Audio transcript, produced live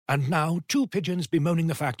And now, two pigeons bemoaning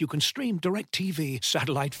the fact you can stream DirecTV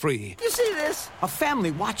satellite-free. You see this? A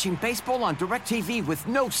family watching baseball on DirecTV with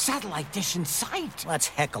no satellite dish in sight. Let's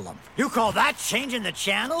heckle them. You call that changing the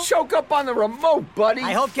channel? Choke up on the remote, buddy.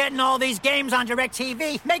 I hope getting all these games on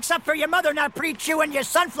DirecTV makes up for your mother not pre-chewing your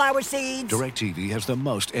sunflower seeds. DirecTV has the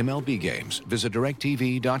most MLB games. Visit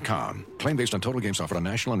DirecTV.com. Claim based on total games offered on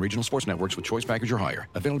national and regional sports networks with choice package or higher.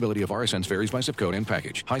 Availability of RSNs varies by zip code and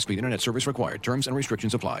package. High-speed internet service required. Terms and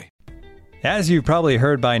restrictions apply. As you've probably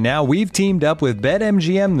heard by now, we've teamed up with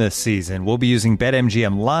BetMGM this season. We'll be using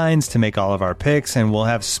BetMGM lines to make all of our picks, and we'll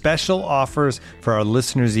have special offers for our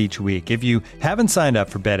listeners each week. If you haven't signed up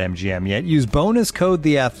for BetMGM yet, use bonus code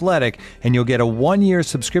THEATHLETIC, and you'll get a 1-year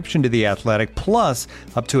subscription to The Athletic, plus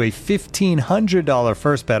up to a $1,500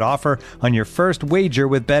 first bet offer on your first wager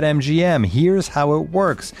with BetMGM. Here's how it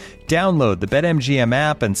works. Download the BetMGM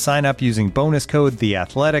app and sign up using bonus code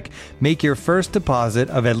THEATHLETIC. Make your first deposit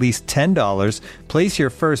of at least $10. Place your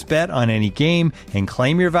first bet on any game and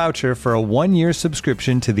claim your voucher for a 1-year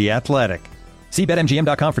subscription to The Athletic. See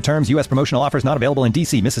BetMGM.com for terms. U.S. promotional offers not available in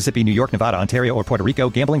D.C., Mississippi, New York, Nevada, Ontario, or Puerto Rico.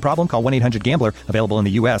 Gambling problem? Call 1-800-GAMBLER. Available in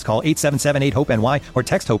the U.S. Call 877-8-HOPE-NY or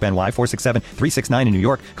text HOPE-NY 467-369 in New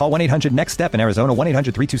York. Call 1-800-NEXT-STEP in Arizona.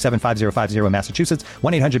 1-800-327-5050 in Massachusetts.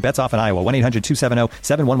 1-800-BETS-OFF in Iowa.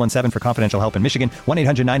 1-800-270-7117 for confidential help in Michigan.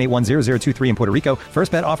 1-800-981-0023 in Puerto Rico.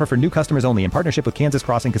 First bet offer for new customers only in partnership with Kansas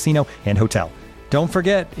Crossing Casino and Hotel. Don't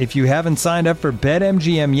forget, if you haven't signed up for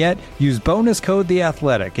BetMGM yet, use bonus code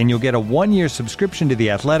THEATHLETIC, and you'll get a 1-year subscription to The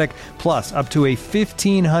Athletic, plus up to a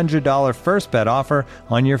 $1,500 first bet offer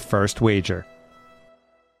on your first wager.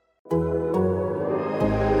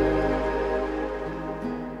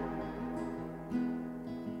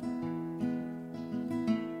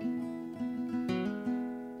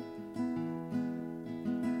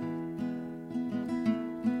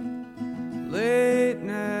 Late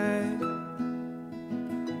night,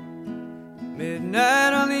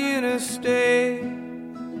 midnight on the interstate,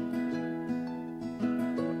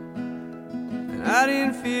 and I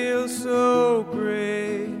didn't feel so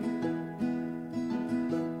great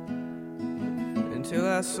until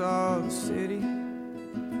I saw the city.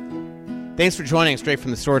 Thanks for joining Straight from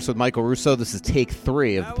the Source with Michael Russo. This is take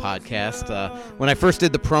 3 of the podcast. When I first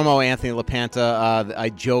did the promo, Anthony LaPanta, I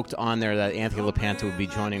joked on there that Anthony LaPanta would be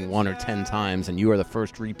joining 1 or 10 times, and you are the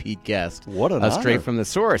first repeat guest. What an honor. Straight from the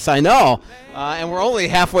Source. I know. And we're only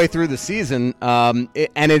halfway through the season.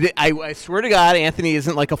 I swear to God, Anthony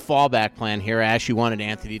isn't like a fallback plan here. I actually wanted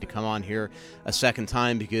Anthony to come on here a second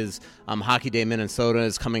time because Hockey Day Minnesota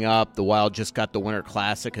is coming up. The Wild just got the Winter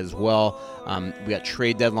Classic as well. We got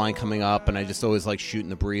trade deadline coming up, and I just always like shooting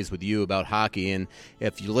the breeze with you about hockey. And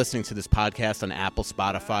if you're listening to this podcast on Apple,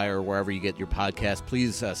 Spotify, or wherever you get your podcast,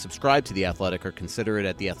 please subscribe to The Athletic or consider it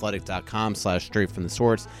at theathletic.com/straight from the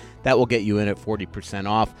source. That will get you in at 40%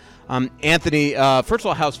 off. Anthony, first of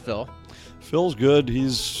all, how's Phil? Phil's good.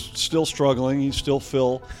 He's still struggling. He's still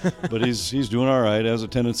Phil, but he's doing all right. Has a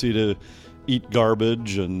tendency to eat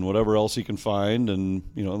garbage and whatever else he can find, and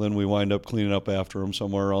then we wind up cleaning up after him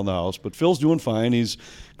somewhere around the house. But Phil's doing fine. He's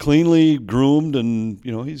cleanly groomed, and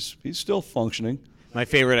he's still functioning. My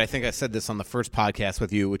favorite, I think I said this on the first podcast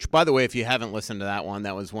with you, which, by the way, if you haven't listened to that one,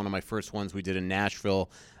 that was one of my first ones we did in Nashville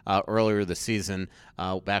earlier this season,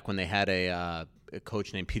 back when they had a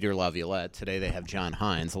coach named Peter Laviolette. Today they have John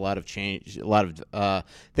Hines. A lot of change. A lot of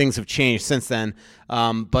things have changed since then.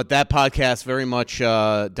 But that podcast, very much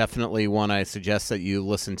definitely one I suggest that you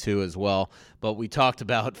listen to as well. But we talked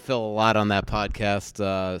about Phil a lot on that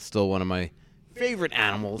podcast. Still one of my favorite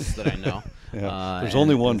animals that I know. Yeah, there's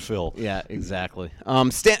only one Phil. Yeah, exactly.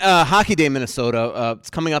 Hockey Day Minnesota. It's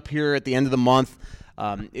coming up here at the end of the month.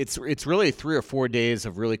 It's really 3 or 4 days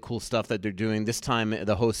of really cool stuff that they're doing. This time,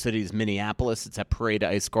 the host city is Minneapolis. It's at Parade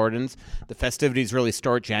Ice Gardens. The festivities really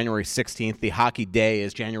start January 16th. The hockey day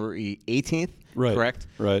is January 18th. Right. Correct?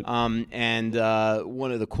 Right. And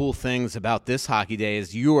one of the cool things about this hockey day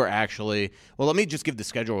is you are actually – well, let me just give the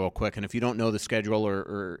schedule real quick. And if you don't know the schedule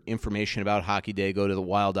or information about hockey day, go to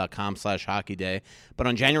thewild.com/hockey day. But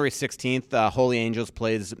on January 16th, Holy Angels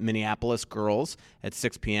plays Minneapolis girls at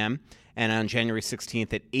 6 p.m., and on January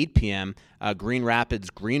 16th at 8 p.m., Grand Rapids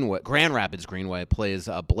Greenway plays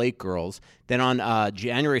Blake girls. Then on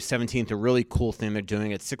January 17th, a really cool thing they're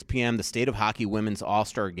doing at 6 p.m., the State of Hockey Women's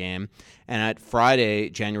All-Star Game. And at Friday,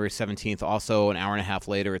 January 17th, also an hour and a half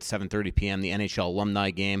later at 7:30 p.m., the NHL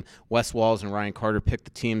Alumni Game. Wes Walz and Ryan Carter picked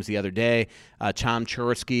the teams the other day. Tom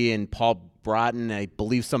Churski and Paul Broughton, I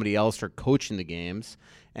believe somebody else are coaching the games.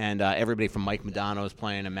 And everybody from Mike Modano is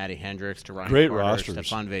playing, and Matty Hendricks to Ryan Great Carter, rosters.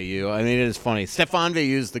 Stephane Veilleux. I mean, it is funny. Stephane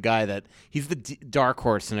Veilleux is the guy that he's the dark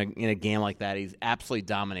horse in a game like that. He absolutely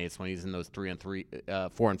dominates when he's in those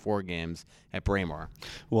 4-4 games at Braemar.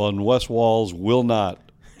 Well, and Wes Walls will not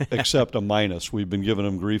accept a minus. We've been giving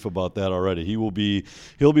him grief about that already. He'll be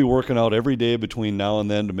working out every day between now and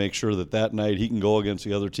then to make sure that night he can go against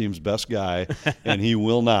the other team's best guy, and he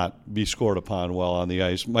will not be scored upon while on the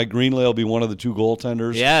ice. Mike Greenlay will be one of the two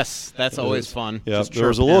goaltenders. Yes, that's always fun. Yeah, Just there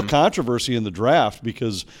was a chirp little him. controversy in the draft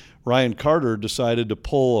because Ryan Carter decided to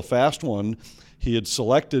pull a fast one. He had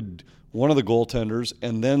selected one of the goaltenders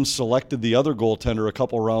and then selected the other goaltender a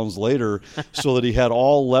couple rounds later so that he had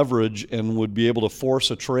all leverage and would be able to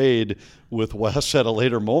force a trade with Wes at a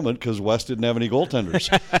later moment because Wes didn't have any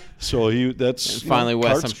goaltenders. So that's finally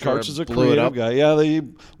Wes, I'm sure, Karts is a blew it up. creative guy.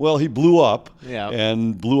 Yeah, he blew up Yeah.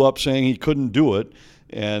 blew up saying he couldn't do it.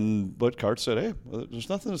 But Karts said, hey, there's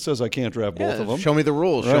nothing that says I can't draft both of them. Show me the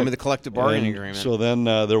rules. Show Right. me the collective bargaining And agreement. So then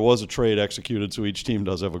there was a trade executed, so each team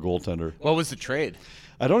does have a goaltender. What was the trade?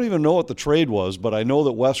 I don't even know what the trade was, but I know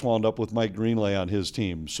that Wes wound up with Mike Greenlay on his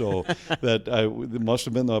team. So it must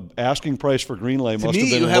have been the asking price for Greenlay To must me, have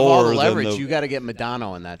been you have all lower the leverage. than You got to get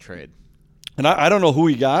Modano in that trade. And I don't know who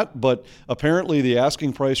he got, but apparently the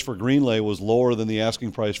asking price for Greenlay was lower than the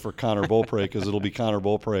asking price for Connor Beaupre because it'll be Connor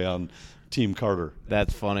Beaupre on Team Carter.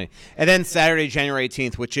 That's funny. And then Saturday, January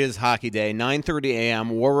 18th, which is Hockey Day, 9:30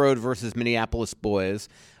 a.m., War Road versus Minneapolis Boys.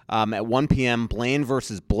 At 1 p.m., Blaine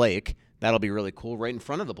versus Blake. That'll be really cool, right in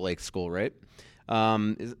front of the Blake School, right?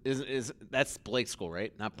 That's Blake School,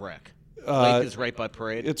 right? Not Breck. Blake is right by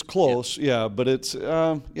Parade. It's close, yeah, but it's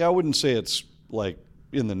I wouldn't say it's like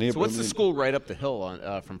in the neighborhood. So what's the school right up the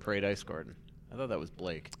hill from Parade Ice Garden? I thought that was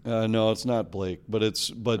Blake. No, it's not Blake, but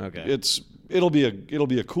Okay. it'll be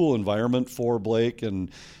a cool environment for Blake,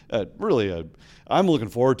 and I'm looking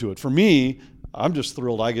forward to it. For me, I'm just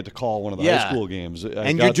thrilled I get to call one of the high school games.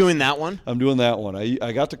 You're doing that one? I'm doing that one.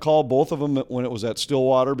 I got to call both of them when it was at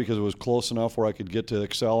Stillwater because it was close enough where I could get to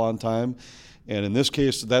Excel on time. And in this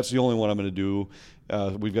case, that's the only one I'm going to do.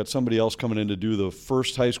 We've got somebody else coming in to do the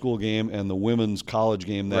first high school game and the women's college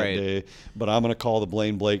game that day. But I'm going to call the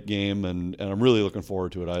Blaine Blake game, and I'm really looking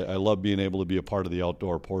forward to it. I love being able to be a part of the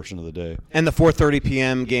outdoor portion of the day. And the 4:30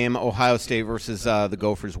 p.m. game, Ohio State versus the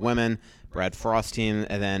Gophers women, Brad Frost team,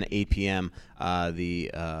 and then 8 p.m.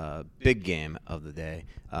 The big game of the day,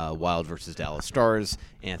 Wild versus Dallas Stars.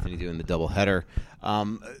 Anthony doing the doubleheader.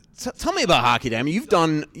 Tell me about Hockey Day. I mean,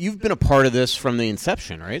 you've been a part of this from the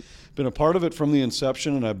inception, right? Been a part of it from the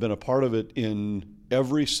inception, and I've been a part of it in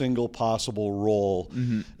every single possible role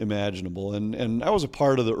imaginable. And I was a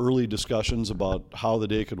part of the early discussions about how the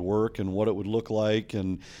day could work and what it would look like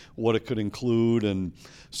and what it could include. And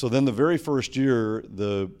so then the very first year,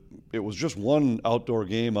 it was just one outdoor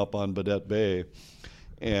game up on Badette Bay,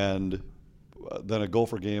 and then a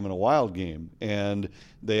Gopher game and a Wild game. And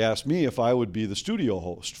they asked me if I would be the studio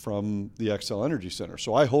host from the Xcel Energy Center.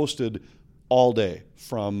 So I hosted all day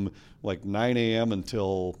from like 9 a.m.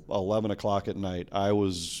 until 11 o'clock at night. I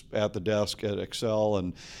was at the desk at Xcel,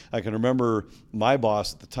 and I can remember my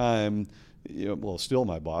boss at the time, still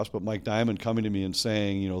my boss, but Mike Diamond coming to me and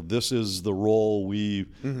saying, this is the role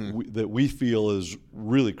that we feel is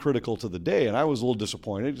really critical to the day. And I was a little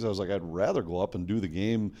disappointed because I was like, I'd rather go up and do the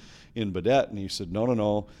game in Badette. And he said,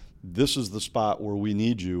 no, this is the spot where we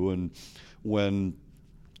need you. And when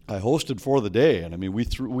I hosted for the day, and I mean,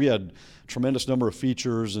 we had tremendous number of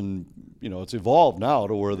features, and it's evolved now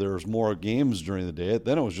to where there's more games during the day.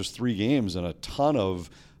 Then it was just 3 games and a ton of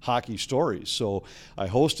hockey stories. So I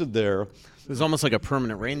hosted there. It was almost like a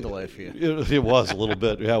permanent rain delay for you. It was a little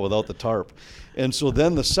bit, yeah, without the tarp. And so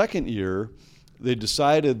then the second year, they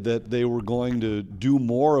decided that they were going to do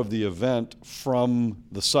more of the event from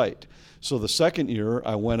the site. So the second year,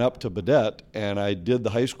 I went up to Badette, and I did the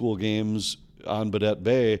high school games on Badette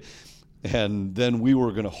Bay, and then we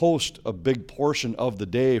were going to host a big portion of the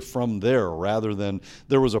day from there, rather than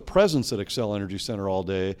there was a presence at Xcel Energy Center all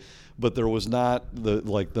day, but there was not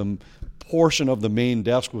the portion of the main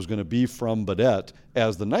desk was going to be from Badette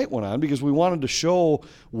as the night went on, because we wanted to show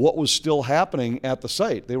what was still happening at the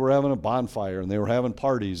site. They were having a bonfire and they were having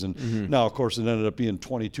parties, and now of course it ended up being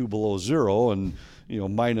 22 below zero and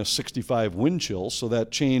minus 65 wind chills, so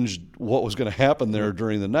that changed what was going to happen there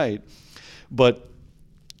during the night. But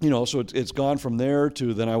so it's gone from there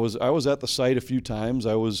to then I was at the site a few times.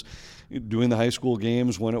 I was doing the high school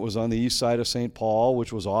games when it was on the east side of St. Paul,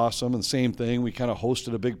 which was awesome. And same thing, we kind of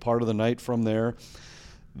hosted a big part of the night from there.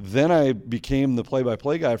 Then I became the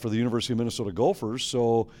play-by-play guy for the University of Minnesota Gophers.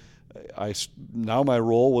 So now my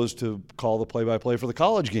role was to call the play-by-play for the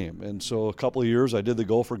college game. And so a couple of years I did the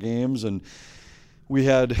Gopher games, and we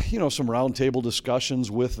had, some roundtable discussions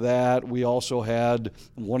with that. We also had,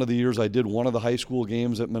 one of the years I did one of the high school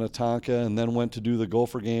games at Minnetonka and then went to do the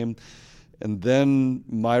Gopher game. And then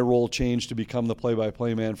my role changed to become the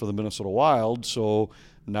play-by-play man for the Minnesota Wild. So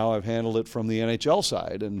now I've handled it from the NHL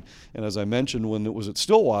side. And as I mentioned, when it was at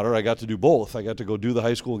Stillwater, I got to do both. I got to go do the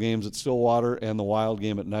high school games at Stillwater and the Wild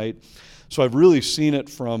game at night. So I've really seen it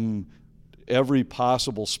from every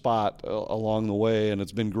possible spot along the way, and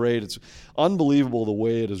it's been great. It's unbelievable the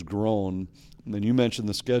way it has grown. And then you mentioned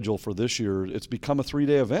the schedule for this year. It's become a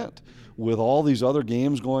 3-day event with all these other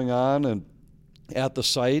games going on and at the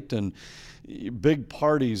site, and big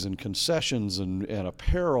parties and concessions and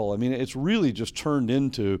apparel. I mean, it's really just turned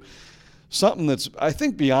into something that's, I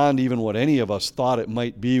think, beyond even what any of us thought it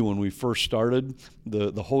might be when we first started.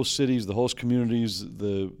 The host cities, the host communities,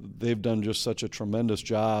 they've done just such a tremendous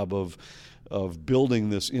job of building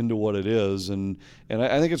this into what it is, and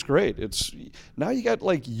I think it's great. It's now you got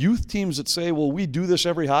like youth teams that say, well, we do this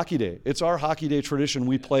every hockey day. It's our hockey day tradition.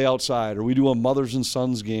 We play outside, or we do a mothers and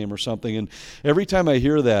sons game or something. And every time I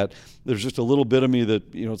hear that, there's just a little bit of me that,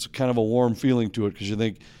 it's kind of a warm feeling to it, because you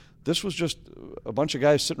think this was just a bunch of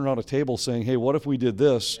guys sitting around a table saying, hey, what if we did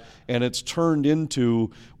this? And it's turned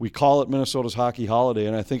into, we call it Minnesota's Hockey Holiday,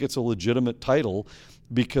 and I think it's a legitimate title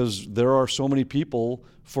because there are so many people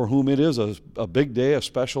for whom it is a big day, a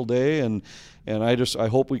special day, and I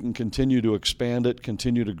hope we can continue to expand it,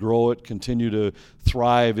 continue to grow it, continue to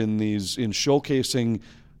thrive in showcasing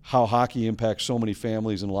how hockey impacts so many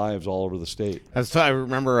families and lives all over the state. I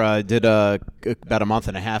remember I did about a month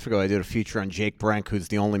and a half ago, I did a feature on Jake Brink, who's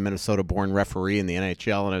the only Minnesota-born referee in the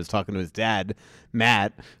NHL, and I was talking to his dad,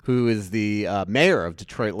 Matt, who is the mayor of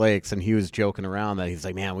Detroit Lakes, and he was joking around that he's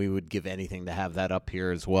like, man, we would give anything to have that up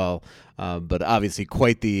here as well. But obviously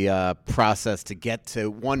quite the process to get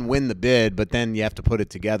to, win the bid, but then you have to put it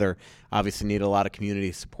together. Obviously need a lot of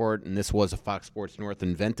community support, and this was a Fox Sports North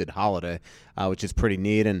invented holiday, which is pretty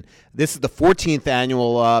neat. And this is the 14th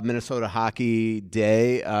annual Minnesota Hockey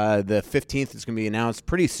Day. The 15th is going to be announced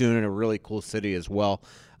pretty soon in a really cool city as well.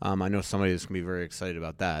 I know somebody is going to be very excited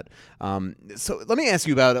about that. So let me ask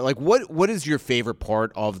you about it. Like, what is your favorite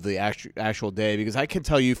part of the actual day? Because I can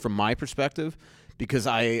tell you from my perspective, because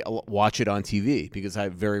I watch it on TV, because I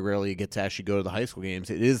very rarely get to actually go to the high school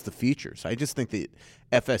games, it is the features. I just think that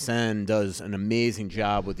FSN does an amazing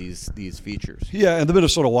job with these features. Yeah, and the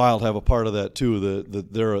Minnesota Wild have a part of that too.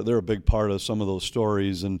 They're a big part of some of those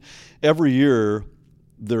stories, and every year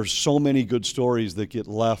there's so many good stories that get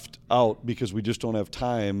left out because we just don't have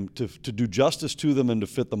time to do justice to them and to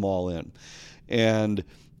fit them all in. And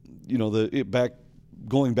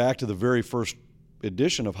going back to the very first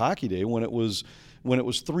edition of Hockey Day, when it was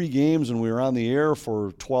 3 games and we were on the air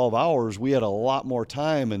for 12 hours, we had a lot more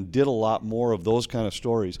time and did a lot more of those kind of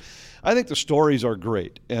stories. I think the stories are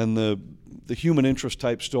great, and the human interest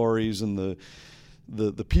type stories, and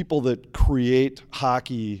the people that create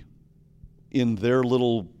hockey in their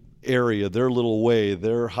little area, their little way,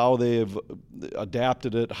 how they have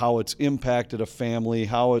adapted it, how it's impacted a family,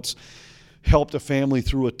 how it's helped a family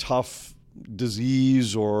through a tough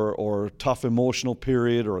disease or tough emotional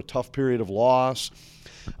period or a tough period of loss.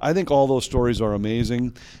 I think all those stories are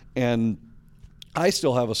amazing, and I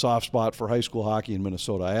still have a soft spot for high school hockey in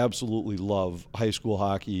Minnesota. I absolutely love high school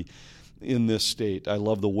hockey in this state. I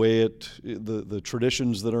love the way the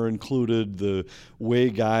traditions that are included, the way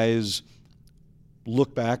guys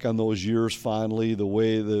look back on those years fondly, the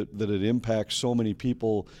way that it impacts so many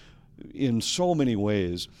people in so many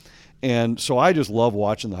ways. And so I just love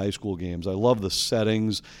watching the high school games. I love the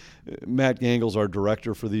settings. Matt Gangel's our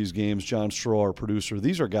director for these games, John Stroh, our producer.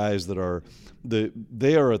 These are guys that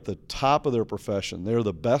they are at the top of their profession. They're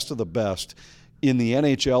the best of the best in the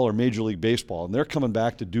NHL or Major League Baseball, and they're coming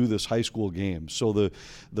back to do this high school game. So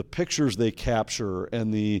the pictures they capture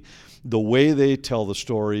and the way they tell the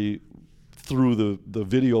story through the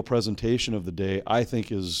video presentation of the day, I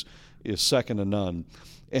think is second to none.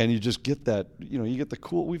 And you just get that, you get the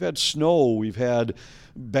cool. We've had snow, we've had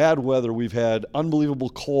bad weather, we've had unbelievable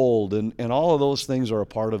cold, and all of those things are a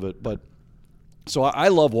part of it. But so I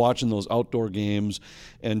love watching those outdoor games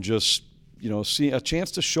and just, see a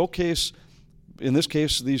chance to showcase, in this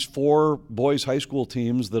case, these 4 boys high school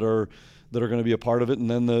teams that are that are going to be a part of it, and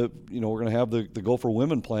then we're going to have the Gopher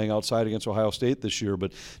women playing outside against Ohio State this year.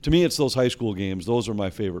 But to me, it's those high school games. Those are my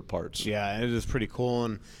favorite parts. Yeah, it is pretty cool.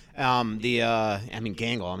 And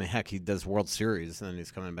Gangle, heck, he does World Series, and then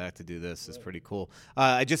he's coming back to do this. It's pretty cool.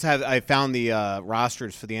 I found the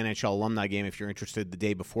rosters for the NHL alumni game, if you're interested, the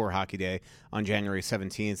day before Hockey Day on January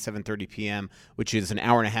 17th, 7:30 p.m., which is an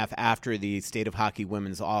hour and a half after the State of Hockey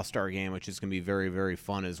Women's All-Star game, which is going to be very, very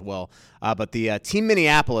fun as well. But the Team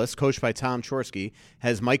Minneapolis, coached by Tom Chorsky,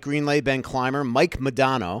 has Mike Greenlay, Ben Clymer, Mike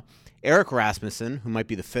Modano, Eric Rasmussen, who might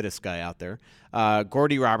be the fittest guy out there,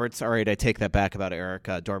 Gordy Roberts. All right, I take that back about Eric.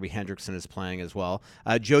 Darby Hendrickson is playing as well.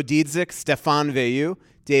 Joe Diedzik, Stefan Veilleux,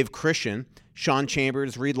 Dave Christian, Sean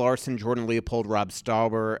Chambers, Reed Larson, Jordan Leopold, Rob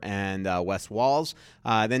Stauber, and Wes Walls.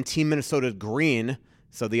 Then Team Minnesota Green,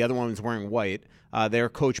 so the other one is wearing white. They're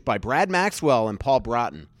coached by Brad Maxwell and Paul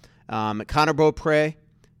Broughton. Connor Beaupre,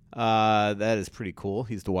 that is pretty cool.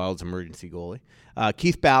 He's the Wild's emergency goalie.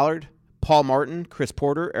 Keith Ballard, Paul Martin, Chris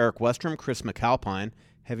Porter, Eric Westrom, Chris McAlpine,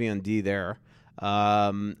 heavy on D there.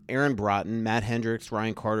 Aaron Broughton, Matt Hendricks,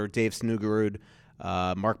 Ryan Carter, Dave Snugerud,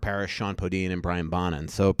 Mark Parrish, Sean Podine, and Brian Bonin.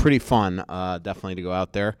 So pretty fun, definitely to go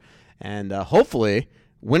out there. And hopefully,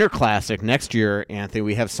 Winter Classic next year, Anthony,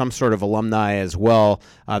 we have some sort of alumni as well.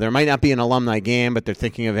 There might not be an alumni game, but they're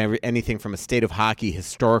thinking of anything from a State of Hockey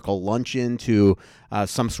historical luncheon to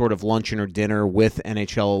some sort of luncheon or dinner with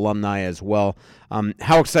NHL alumni as well.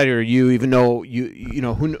 How excited are you? Even though do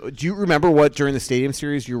you remember what during the Stadium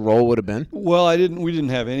Series your role would have been? Well, we didn't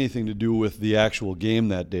have anything to do with the actual game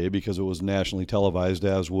that day because it was nationally televised,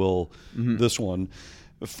 as will this one.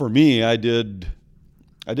 For me, I did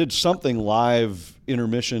something live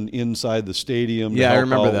intermission inside the stadium. Yeah, I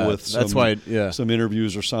remember that. With some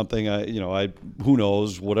interviews or something. Who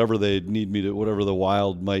knows, whatever the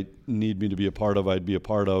Wild might need me to be a part of, I'd be a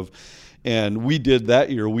part of. And we did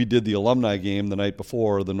that year. We did the alumni game the night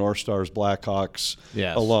before, the North Stars Blackhawks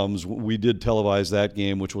alums. We did televise that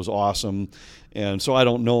game, which was awesome. And so I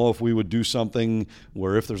don't know if we would do something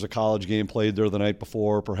where if there's a college game played there the night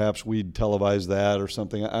before, perhaps we'd televise that or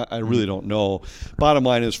something. I really don't know. Bottom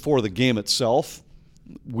line is, for the game itself,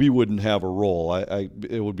 we wouldn't have a role.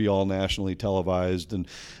 It would be all nationally televised, and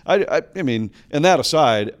I mean, and that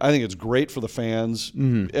aside, I think it's great for the fans.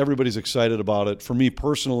 Everybody's excited about it. For me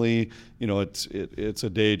personally, it's a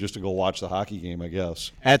day just to go watch the hockey game, I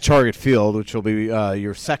guess. At Target Field, which will be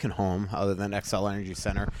your second home other than XL Energy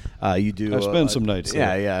Center, you do. I spend some nights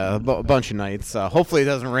there. Yeah, a bunch of nights. Hopefully, it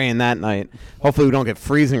doesn't rain that night. Hopefully, we don't get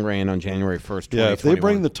freezing rain on January 1st. Yeah, if they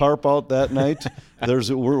bring the tarp out that night, we're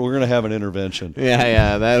going to have an intervention.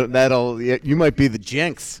 Yeah, that'll. You might be the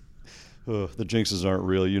jinx. The jinxes aren't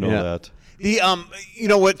real, that.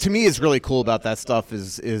 What to me is really cool about that stuff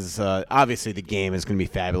is obviously the game is going to be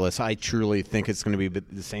fabulous. I truly think it's going to be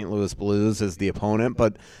the St. Louis Blues as the opponent,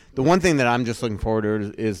 but the one thing that I'm just looking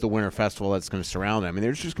forward to is the Winter Festival that's going to surround it. I mean,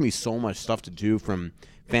 there's just going to be so much stuff to do, from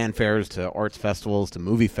fan fairs to arts festivals to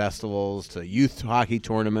movie festivals to youth hockey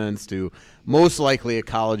tournaments to most likely a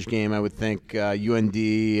college game. I would think UND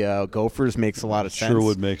Gophers makes a lot of sense. Sure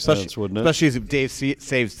would make sense, wouldn't it? Especially if Dave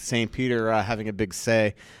saves St. Peter having a big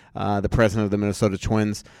say. The president of the Minnesota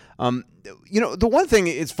Twins. The one thing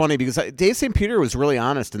is funny because Dave St. Peter was really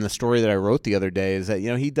honest in the story that I wrote the other day is that,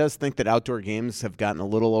 he does think that outdoor games have gotten a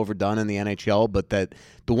little overdone in the NHL, but that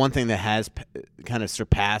the one thing that has kind of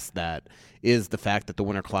surpassed that is the fact that the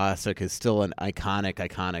Winter Classic is still an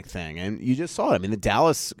iconic thing. And you just saw it. I mean, the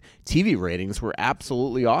Dallas TV ratings were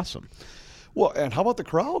absolutely awesome. Well, and how about the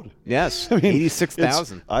crowd? Yes,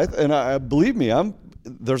 86,000. Believe me, I'm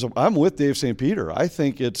with Dave St. Peter. I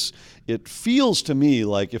think it feels to me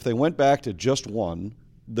like if they went back to just one,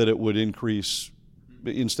 that it would increase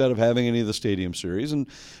instead of having any of the Stadium Series.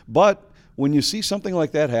 But when you see something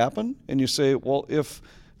like that happen, and you say, well,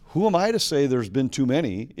 who am I to say there's been too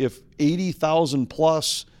many? If 80,000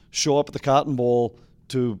 plus show up at the Cotton Bowl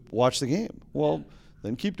to watch the game, well,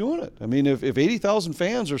 then keep doing it. I mean, if 80,000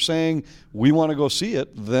 fans are saying we want to go see it,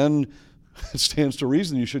 then it stands to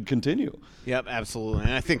reason you should continue. Yep, absolutely.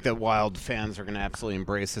 And I think that Wild fans are going to absolutely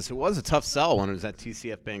embrace this. It was a tough sell when it was at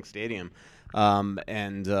TCF Bank Stadium.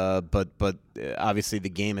 But obviously the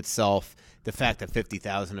game itself, the fact that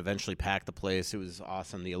 50,000 eventually packed the place, it was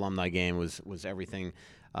awesome. The alumni game was everything,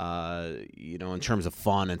 in terms of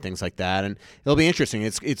fun and things like that. And it'll be interesting.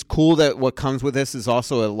 It's cool that what comes with this is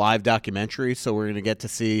also a live documentary. So we're going to get to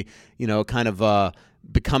see, kind of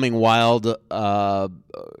becoming wild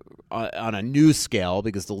on a news scale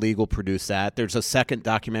because the league will produce that. There's a second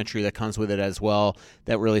documentary that comes with it as well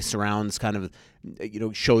that really surrounds kind of,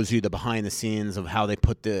 shows you the behind the scenes of how they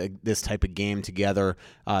put this type of game together,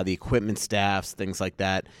 the equipment staffs, things like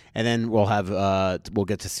that. And then we'll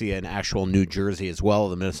get to see an actual new jersey as well,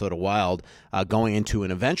 the Minnesota Wild, going into an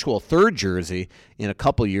eventual third jersey in a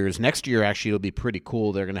couple years. Next year, actually, it'll be pretty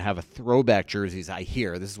cool. They're going to have a throwback jerseys, I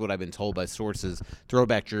hear. This is what I've been told by sources,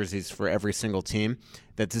 throwback jerseys for every single team.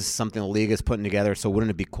 That this is something the league is putting together. So wouldn't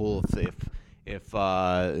it be cool if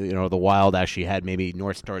the Wild actually had maybe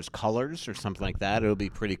North Star's colors or something like that? It would be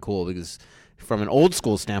pretty cool because from an old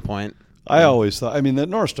school standpoint, I always thought. That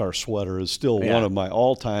North Star sweater is still one of my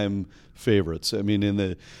all-time favorites.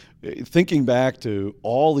 Thinking back to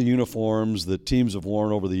all the uniforms that teams have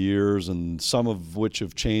worn over the years, and some of which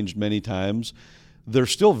have changed many times,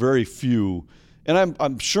 there's still very few. And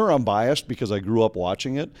I'm sure I'm biased because I grew up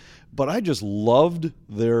watching it, but I just loved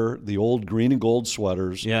the old green and gold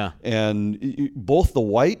sweaters. Yeah. And both the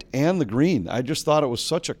white and the green. I just thought it was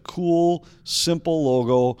such a cool, simple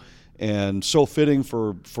logo and so fitting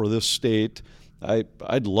for this state.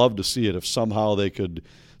 I'd love to see it if somehow they could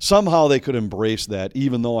embrace that,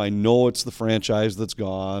 even though I know it's the franchise that's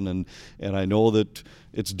gone and I know that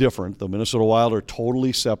it's different. The Minnesota Wild are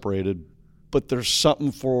totally separated, but there's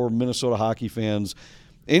something for Minnesota hockey fans,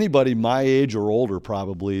 anybody my age or older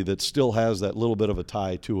probably, that still has that little bit of a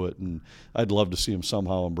tie to it, and I'd love to see them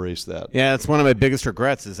somehow embrace that. Yeah, it's one of my biggest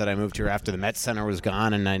regrets is that I moved here after the Met Center was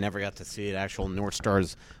gone, and I never got to see an actual North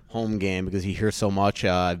Stars home game because you hear so much.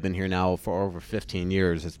 I've been here now for over 15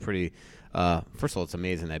 years. It's pretty first of all, it's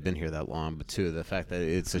amazing that I've been here that long, but two, the fact that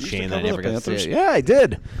it's a shame that I never got to see it. Yeah, I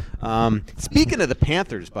did. Speaking of the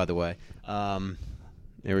Panthers, by the way,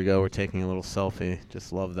 there we go. We're taking a little selfie.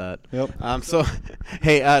 Just love that. Yep.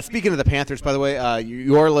 Hey, speaking of the Panthers, by the way,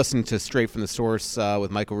 you are listening to Straight from the Source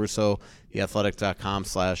with Michael Russo,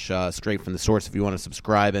 theathletic.com/Straight from the Source if you want to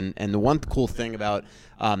subscribe. And the one cool thing about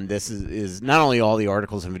this is not only all the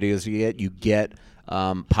articles and videos you get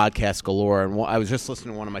podcasts galore. And I was just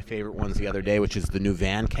listening to one of my favorite ones the other day, which is the new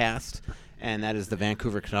Vancast. And that is the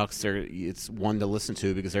Vancouver Canucks. It's one to listen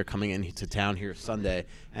to because they're coming into town here Sunday.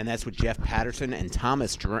 And that's with Jeff Patterson and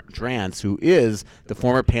Thomas Drance, who is the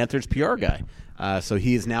former Panthers PR guy. So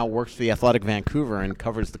he is now works for the Athletic Vancouver and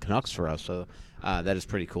covers the Canucks for us. So that is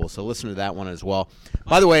pretty cool. So listen to that one as well.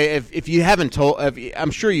 By the way, if you haven't I'm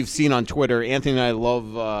sure you've seen on Twitter, Anthony and I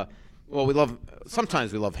love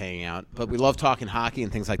sometimes we love hanging out, but we love talking hockey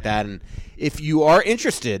and things like that. And if you are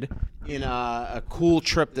interested in a cool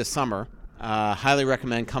trip this summer, highly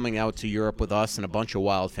recommend coming out to Europe with us and a bunch of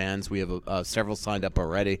Wild fans. We have several signed up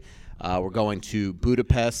already. We're going to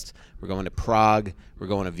Budapest. We're going to Prague. We're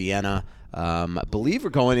going to Vienna. I believe we're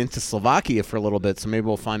going into Slovakia for a little bit, so maybe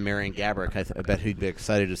we'll find Marian Gaborik. I bet he'd be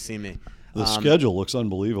excited to see me. The schedule looks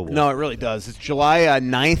unbelievable. No, it really does. It's July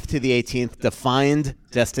 9th to the 18th,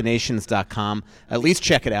 defineddestinations.com. At least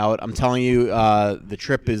check it out. I'm telling you, the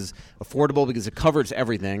trip is affordable because it covers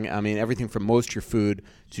everything. I mean, everything from most of your food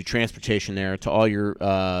to transportation there to all your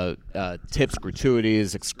tips,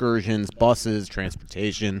 gratuities, excursions, buses,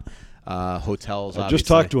 transportation, hotels, I just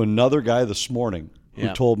talked to another guy this morning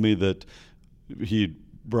who told me that he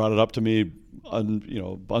brought it up to me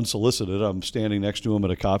unsolicited. I'm standing next to him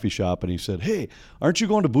at a coffee shop, and he said, "Hey, aren't you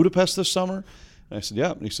going to Budapest this summer?" And I said,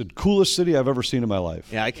 "Yeah." And he said, "Coolest city I've ever seen in my life."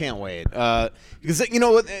 Yeah, I can't wait. Because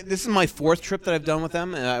this is my fourth trip that I've done with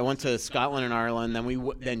them. I went to Scotland and Ireland.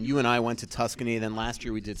 Then you and I went to Tuscany. Then last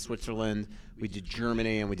year we did Switzerland, we did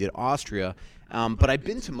Germany, and we did Austria. But I've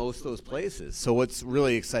been to most of those places. So what's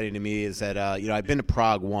really exciting to me is that I've been to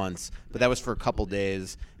Prague once, but that was for a couple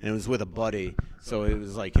days, and it was with a buddy. So it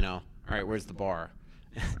was like, all right, where's the bar?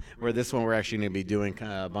 Where this one we're actually going to be doing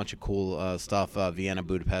a bunch of cool stuff. Vienna,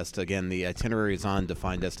 Budapest. Again, the itinerary is on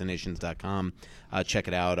defineddestinations.com. Check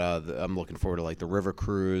it out. I'm looking forward to the river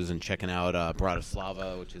cruise and checking out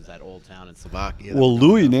Bratislava, which is that old town in Slovakia. Well,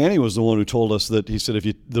 Louis Nanny was the one who told us that. He said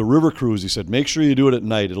the river cruise, he said, make sure you do it at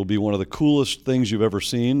night. It'll be one of the coolest things you've ever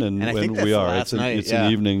seen. And I think we are. It's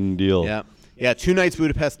an evening deal. Yeah. 2 nights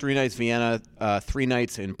Budapest, 3 nights Vienna, 3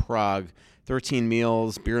 nights in Prague. 13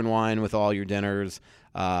 meals, beer and wine with all your dinners.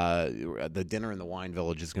 The dinner in the wine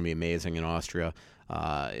village is going to be amazing in Austria.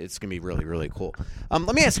 It's going to be really, really cool.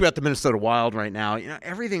 Let me ask you about the Minnesota Wild right now.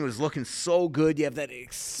 Everything was looking so good. You have that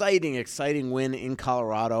exciting win in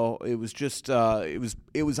Colorado. It was just, it was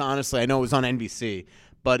honestly, I know it was on NBC,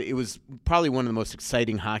 but it was probably one of the most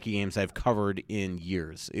exciting hockey games I've covered in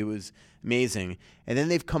years. It was amazing. And then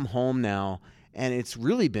they've come home now, and it's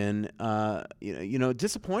really been,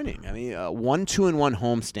 disappointing. I mean, 1-2-1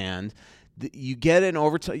 homestand. you get an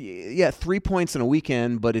overtime. Yeah, 3 points in a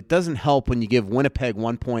weekend, but it doesn't help when you give Winnipeg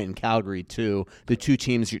 1 point and Calgary 2, the two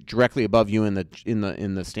teams directly above you in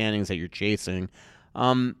the standings that you're chasing.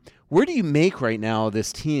 Where do you make right now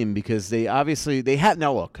this team? Because they've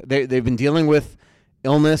been dealing with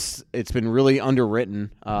illness. It's been really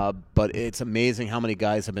underwritten, but it's amazing how many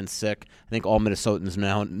guys have been sick. I think all Minnesotans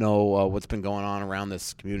now know what's been going on around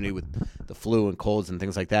this community with the flu and colds and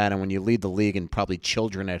things like that. And when you lead the league and probably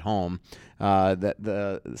children at home, that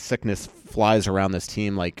the sickness flies around this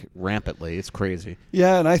team like rampantly. It's crazy.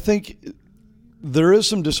 Yeah, and I think there is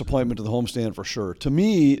some disappointment to the homestand for sure. To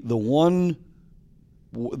me, the one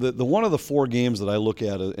of the 4 games that I look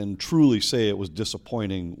at and truly say it was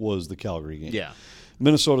disappointing was the Calgary game. Yeah.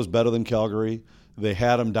 Minnesota's better than Calgary. They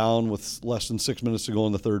had them down with less than 6 minutes to go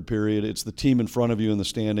in the third period. It's the team in front of you in the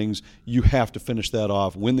standings. You have to finish that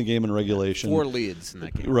off, win the game in regulation. 4 leads in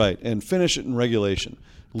that game. Right, and finish it in regulation.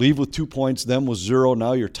 Leave with 2 points, them with 0.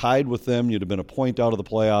 Now you're tied with them. You'd have been a point out of the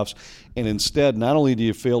playoffs. And instead, not only do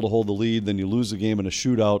you fail to hold the lead, then you lose the game in a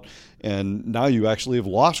shootout, and now you actually have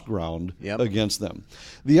lost ground against them.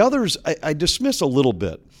 The others, I dismiss a little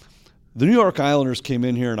bit. The New York Islanders came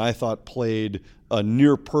in here and I thought played a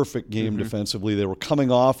near-perfect game defensively. They were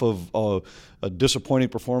coming off of a disappointing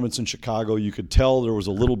performance in Chicago. You could tell there was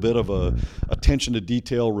a little bit of a attention to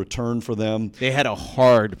detail return for them. They had a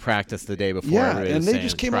hard practice the day before. Yeah, and they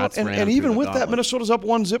just came out. And even with that, Minnesota's up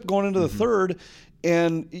 1-0 going into the third.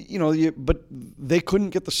 And, but they couldn't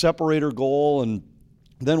get the separator goal. And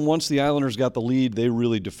then once the Islanders got the lead, they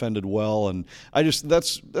really defended well, and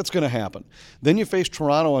that's going to happen. Then you face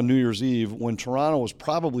Toronto on New Year's Eve when Toronto was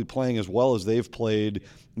probably playing as well as they've played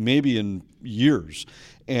maybe in years.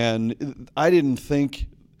 And I didn't think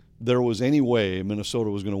there was any way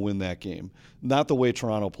Minnesota was going to win that game, not the way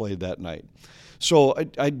Toronto played that night. So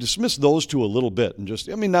I dismiss those two a little bit and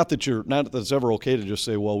not that it's ever okay to just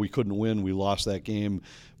say, well, we couldn't win, we lost that game.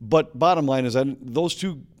 But bottom line is that those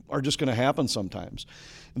two are just going to happen sometimes.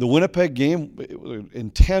 The Winnipeg game,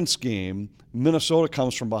 intense game, Minnesota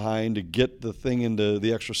comes from behind to get the thing into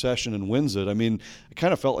the extra session and wins it. I mean, I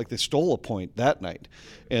kind of felt like they stole a point that night.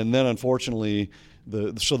 And then unfortunately,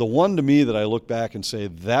 the one to me that I look back and say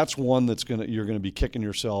that's one you're going to be kicking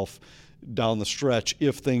yourself down the stretch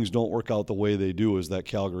if things don't work out the way they do is that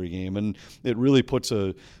Calgary game. And it really puts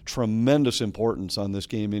a tremendous importance on this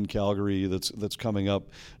game in Calgary that's coming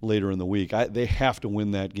up later in the week. They have to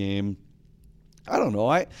win that game. I don't know.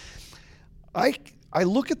 I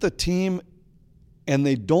look at the team and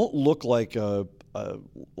they don't look like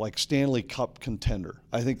like Stanley Cup contender.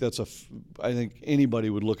 I think I think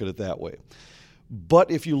anybody would look at it that way.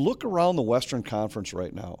 But if you look around the Western Conference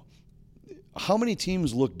right now, how many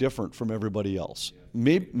teams look different from everybody else?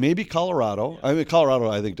 Maybe Colorado. I mean, Colorado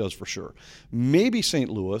I think does for sure. Maybe St.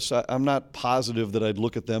 Louis. I'm not positive that I'd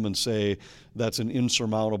look at them and say that's an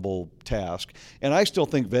insurmountable task. And I still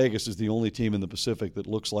think Vegas is the only team in the Pacific that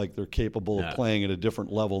looks like they're capable of playing at a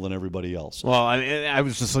different level than everybody else. Well, I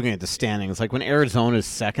was just looking at the standings. Like when Arizona's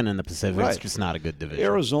second in the Pacific, it's just not a good division.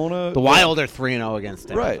 Arizona. The Wild are 3-0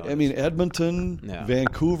 against Arizona. Right. I mean, Edmonton,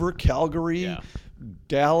 Vancouver, Calgary,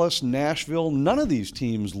 Dallas, Nashville, none of these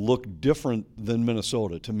teams look different than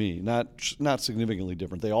Minnesota to me. Not significantly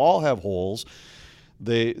different. They all have holes.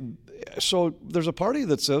 So there's a party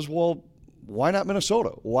that says, well, why not Minnesota?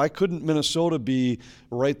 Why couldn't Minnesota be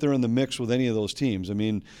right there in the mix with any of those teams? I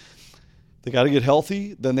mean, they got to get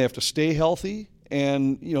healthy, then they have to stay healthy.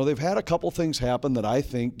 And, they've had a couple things happen that I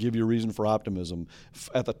think give you reason for optimism.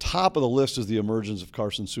 At the top of the list is the emergence of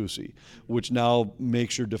Carson Soucy, which now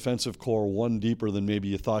makes your defensive core one deeper than maybe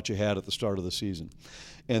you thought you had at the start of the season.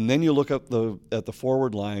 And then you look at the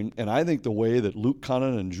forward line, and I think the way that Luke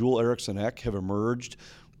Kunin and Joel Eriksson-Ek have emerged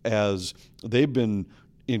as they've been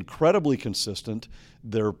incredibly consistent.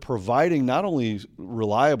 They're providing not only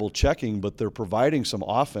reliable checking, but they're providing some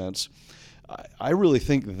offense. I really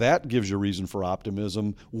think that gives you reason for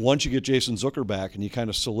optimism once you get Jason Zucker back and you kind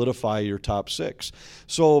of solidify your top six.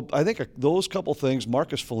 So I think those couple things,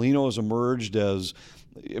 Marcus Foligno has emerged as,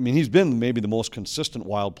 he's been maybe the most consistent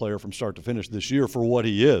Wild player from start to finish this year for what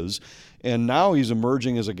he is. And now he's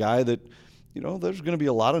emerging as a guy that, there's going to be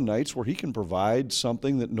a lot of nights where he can provide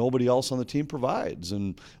something that nobody else on the team provides,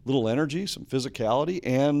 and a little energy, some physicality,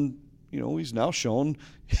 and he's now shown,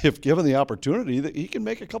 if given the opportunity, that he can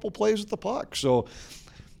make a couple plays with the puck. So,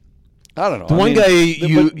 I don't know. The one guy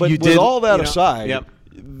you with did, all that aside,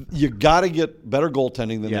 you got to get better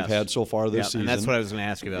goaltending than Yes. they've had so far this season. And that's what I was going to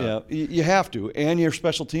ask you about. Yeah, you have to, and your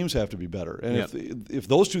special teams have to be better. And if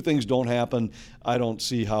those two things don't happen, I don't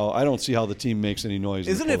see how the team makes any noise.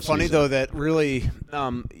 Isn't in the it funny postseason. though that really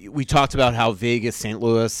we talked about how Vegas, St.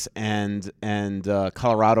 Louis, and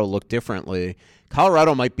Colorado look differently.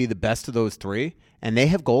 Colorado might be the best of those three, and they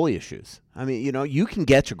have goalie issues. I mean, you can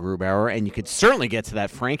get to Grubauer, and you could certainly get to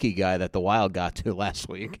that Frankie guy that the Wild got to last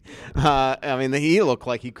week. I mean, he looked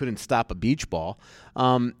like he couldn't stop a beach ball.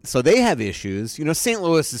 So they have issues. St.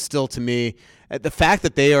 Louis is still, to me, the fact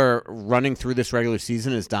that they are running through this regular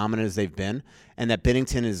season as dominant as they've been, and that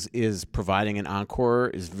Binnington is providing an encore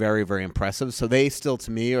is very, very impressive. So they still,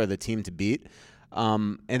 to me, are the team to beat.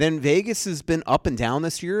 And then Vegas has been up and down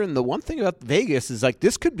this year, and the one thing about Vegas is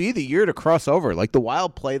this could be the year to cross over. The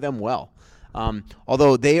Wild play them well,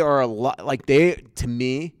 although they are a lot to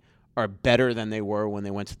me are better than they were when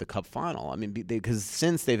they went to the Cup final. I mean, because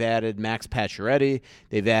since they've added Max Pacioretty,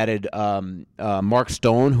 they've added Mark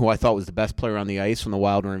Stone, who I thought was the best player on the ice when the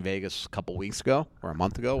Wild were in Vegas a couple weeks ago or a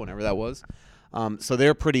month ago, whenever that was. So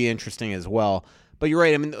they're pretty interesting as well. But you're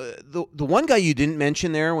right. I mean, the one guy you didn't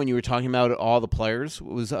mention there when you were talking about all the players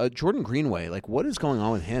was Jordan Greenway. What is going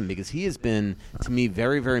on with him? Because he has been, to me,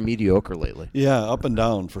 very, very mediocre lately. Yeah, up and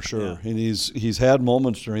down for sure. Yeah. And he's had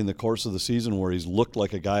moments during the course of the season where he's looked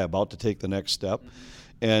like a guy about to take the next step.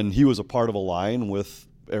 And he was a part of a line with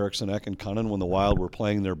Eriksson Ek and Cunnin when the Wild were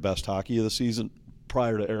playing their best hockey of the season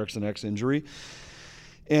prior to Eriksson Ek's injury.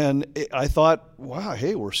 And I thought, wow,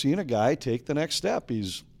 hey, we're seeing a guy take the next step.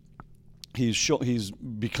 He's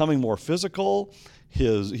becoming more physical.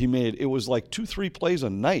 It was like 2-3 plays a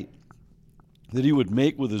night that he would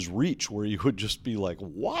make with his reach where you would just be like,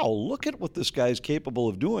 wow, look at what this guy's capable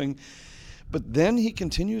of doing. But then he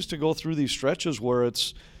continues to go through these stretches where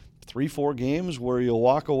it's 3-4 games where you'll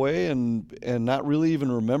walk away and not really even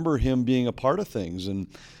remember him being a part of things. And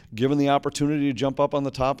given the opportunity to jump up on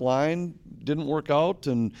the top line, didn't work out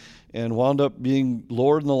and wound up being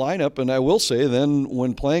lowered in the lineup. And I will say then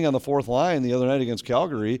when playing on the fourth line the other night against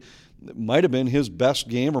Calgary, it might have been his best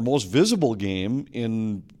game or most visible game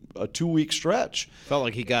in a 2-week stretch. Felt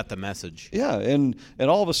like he got the message. Yeah, and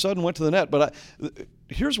all of a sudden went to the net. But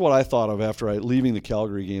here's what I thought of after leaving the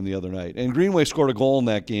Calgary game the other night. And Greenway scored a goal in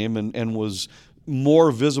that game and was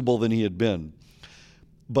more visible than he had been.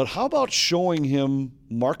 But how about showing him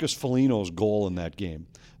Marcus Foligno's goal in that game?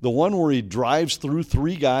 The one where he drives through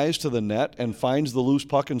 3 guys to the net and finds the loose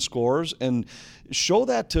puck and scores. And show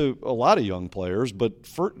that to a lot of young players, but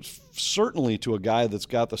certainly to a guy that's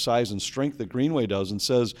got the size and strength that Greenway does, and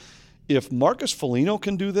says, if Marcus Foligno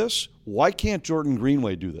can do this, why can't Jordan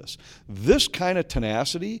Greenway do this? This kind of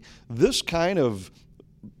tenacity, this kind of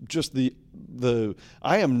just the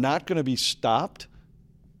I am not going to be stopped.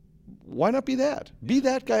 Why not be that? Be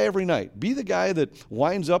that guy every night. Be the guy that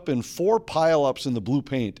winds up in 4 pile-ups in the blue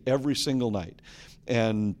paint every single night.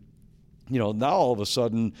 And, now all of a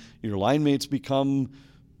sudden your line mates become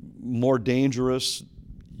more dangerous.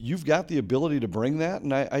 You've got the ability to bring that,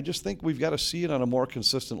 and I just think we've got to see it on a more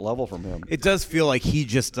consistent level from him. It does feel like he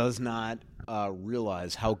just does not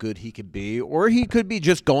realize how good he could be, or he could be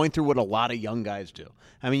just going through what a lot of young guys do.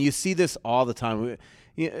 I mean, you see this all the time.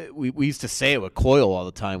 We used to say it with Coyle all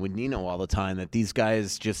the time, with Nino all the time, that these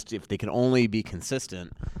guys just, if they can only be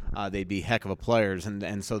consistent, they'd be heck of a players.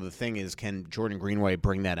 And so the thing is, can Jordan Greenway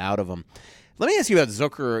bring that out of them? Let me ask you about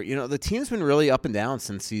Zucker. The team's been really up and down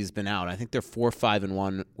since he's been out. I think they're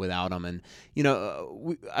 4-5-1 without him. And,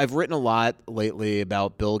 I've written a lot lately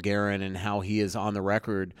about Bill Guerin and how he is on the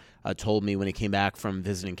record, told me when he came back from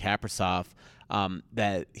visiting Kaprizov,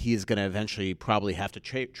 that he is going to eventually probably have to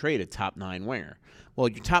trade a top 9 winger. Well,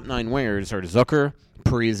 your top 9 wingers are Zucker,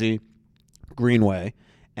 Parise, Greenway,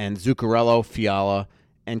 and Zuccarello, Fiala,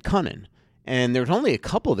 and Cunnin. And there's only a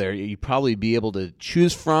couple there you'd probably be able to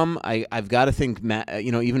choose from. I've got to think,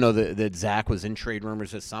 even though that Zach was in trade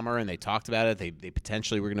rumors this summer and they talked about it, they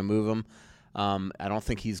potentially were going to move him. I don't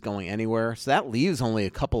think he's going anywhere. So that leaves only a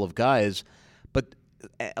couple of guys. But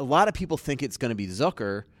a lot of people think it's going to be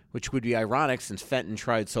Zucker, which would be ironic since Fenton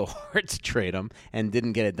tried so hard to trade him and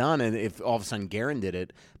didn't get it done, and if all of a sudden Guerin did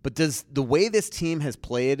it. But does the way this team has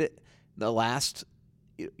played the last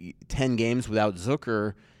 10 games without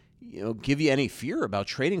Zucker give you any fear about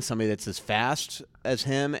trading somebody that's as fast as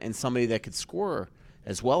him and somebody that could score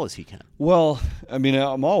as well as he can? Well, I mean,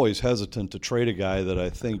 I'm always hesitant to trade a guy that I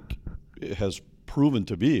think has proven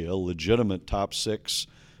to be a legitimate top 6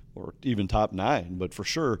 or even top 9, but for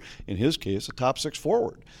sure, in his case, a top 6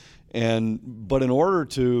 forward. But in order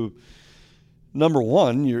to number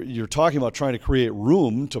one, you're talking about trying to create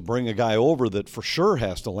room to bring a guy over that for sure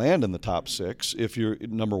has to land in the top 6. If you're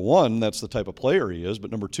number one, that's the type of player he is.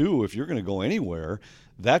 But number two, if you're going to go anywhere,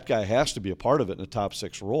 that guy has to be a part of it in a top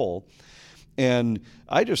 6 role. And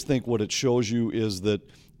I just think what it shows you is that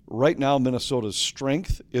right now Minnesota's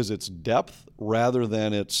strength is its depth rather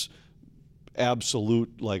than its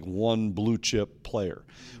absolute like one blue chip player.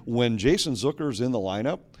 When Jason Zucker's in the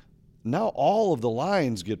lineup, now all of the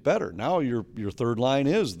lines get better. Now your third line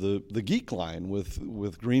is the geek line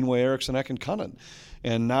with Greenway, Eriksson, Ek, and Cunnin.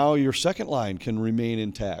 And now your second line can remain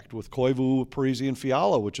intact with Koivu, Parise, and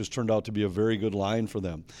Fiala, which has turned out to be a very good line for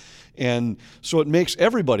them. And so it makes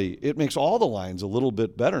all the lines a little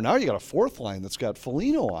bit better. Now you got a fourth line that's got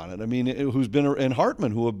Foligno on it. I mean, and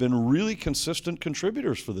Hartman, who have been really consistent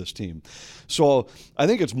contributors for this team. So I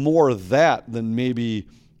think it's more that than maybe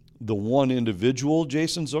the one individual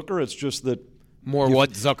Jason Zucker. It's just that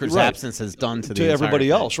what Zucker's absence has done to everybody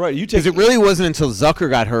else, right? Because it really wasn't until Zucker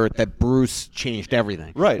got hurt that Bruce changed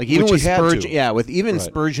everything, right? Like even with Spurgeon, right.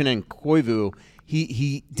 Spurgeon and Koivu,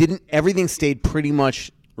 he didn't. Everything stayed pretty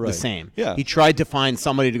much the same. Yeah, he tried to find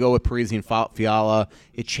somebody to go with Parise and Fiala.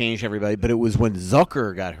 It changed everybody, but it was when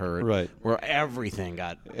Zucker got hurt, right, where everything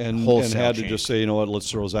got and changed. had to just say, you know what, let's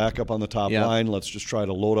throw Zach up on the top line. Let's just try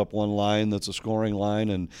to load up one line that's a scoring line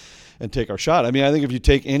and take our shot. I mean, I think if you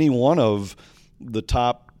take any one of the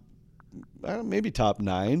top, maybe top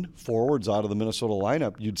 9 forwards out of the Minnesota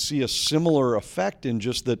lineup, you'd see a similar effect in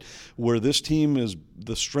just that where this team is,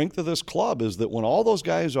 the strength of this club is that when all those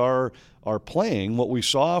guys are playing, what we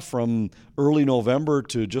saw from early November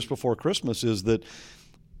to just before Christmas is that,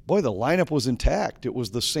 boy, the lineup was intact. It was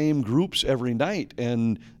the same groups every night,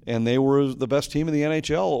 and they were the best team in the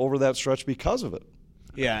NHL over that stretch because of it.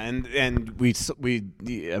 Yeah, and I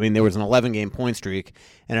mean, there was an 11-game point streak,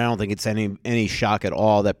 and I don't think it's any shock at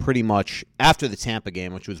all that pretty much after the Tampa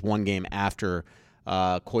game, which was one game after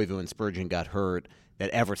Koivu and Spurgeon got hurt, that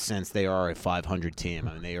ever since they are a 500 team.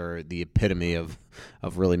 I mean, they are the epitome of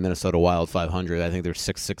really Minnesota Wild 500. I think they're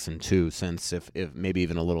 6-6-2 since, if maybe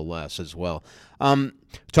even a little less as well.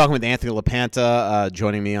 Talking with Anthony LaPanta,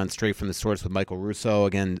 joining me on Straight from the Source with Michael Russo.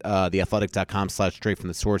 Again, theathletic.com/Straight from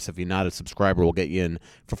the Source. If you're not a subscriber, we'll get you in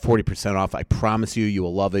for 40% off. I promise you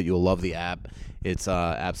will love it. You'll love the app. It's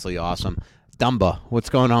absolutely awesome. Dumba, what's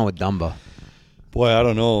going on with Dumba? Boy, I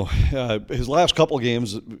don't know. His last couple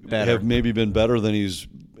games have maybe been better than he's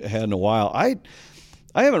had in a while. I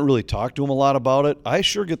haven't really talked to him a lot about it. I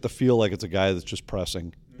sure get the feel like it's a guy that's just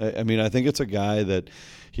pressing. I mean, I think it's a guy that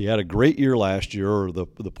he had a great year last year, or the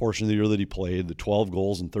portion of the year that he played, the 12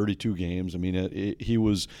 goals in 32 games. I mean, he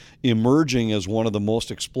was emerging as one of the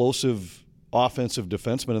most explosive offensive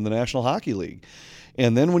defensemen in the National Hockey League.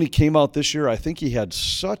 And then when he came out this year, I think he had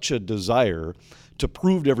such a desire to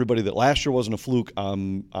prove to everybody that last year wasn't a fluke.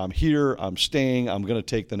 I'm here. I'm staying. I'm going to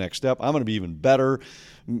take the next step. I'm going to be even better.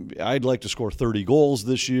 I'd like to score 30 goals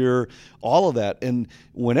this year. All of that. And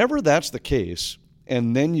whenever that's the case,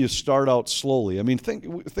 and then you start out slowly. I mean, think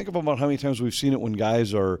about how many times we've seen it when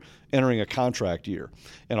guys are entering a contract year,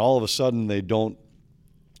 and all of a sudden they don't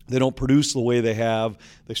produce the way they have.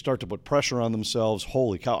 They start to put pressure on themselves.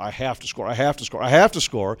 Holy cow, I have to score. I have to score. I have to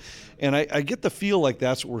score. And I get the feel like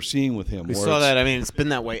that's what we're seeing with him. We saw that. I mean, it's been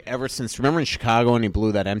that way ever since. Remember in Chicago when he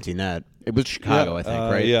blew that empty net? It was Chicago, I think,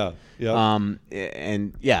 right? Yeah.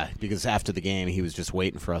 And because after the game, he was just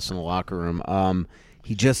waiting for us in the locker room.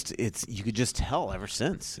 You could just tell ever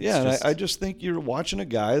since. I just think you're watching a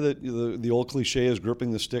guy that the old cliche is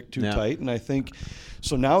gripping the stick too tight, and I think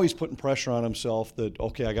so now he's putting pressure on himself that,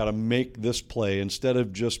 okay, I got to make this play instead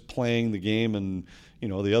of just playing the game and, you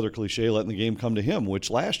know, the other cliche, letting the game come to him, which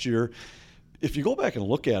last year, if you go back and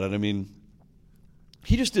look at it, I mean,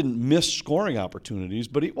 he just didn't miss scoring opportunities,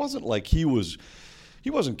 but it wasn't like he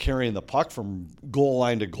wasn't carrying the puck from goal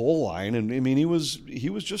line to goal line. And I mean, he was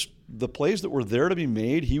just the plays that were there to be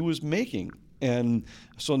made, he was making. And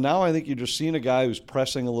so now I think you're just seeing a guy who's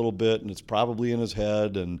pressing a little bit, and it's probably in his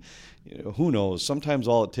head. And you know, who knows? Sometimes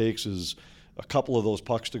all it takes is a couple of those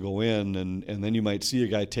pucks to go in, and then you might see a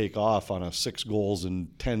guy take off on a 6 goals in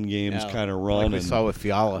 10 games kind of run. Like we saw with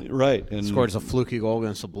Fiala. Right. And scored a fluky goal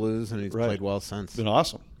against the Blues, and he's played well since. Been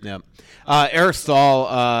awesome. Yeah. Eric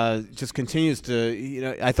Staal just continues to, you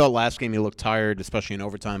know, I thought last game he looked tired, especially in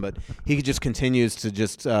overtime, but he just continues to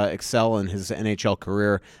just excel in his NHL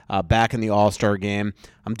career. Back in the All-Star game.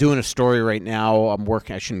 I'm doing a story right now.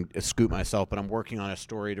 I shouldn't scoop myself, but I'm working on a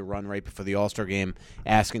story to run right before the All-Star game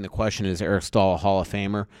asking the question, is Eric Staal a Hall of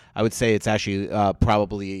Famer? I would say it's actually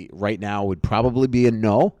probably right now would probably be a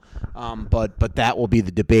no, but that will be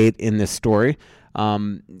the debate in this story.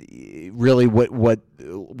 Really, what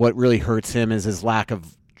really hurts him is his lack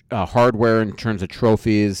of hardware in terms of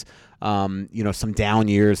trophies. Some down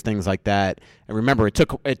years, things like that. And remember, it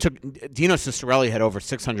took Dino Ciccarelli had over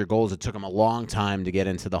 600 goals. It took him a long time to get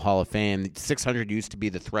into the Hall of Fame. 600 used to be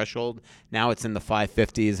the threshold. Now it's in the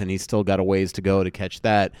 550s, and he's still got a ways to go to catch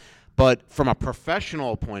that. But from a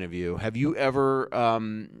professional point of view, have you ever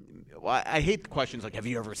I hate the questions like, have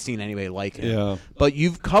you ever seen anybody like him? Yeah. But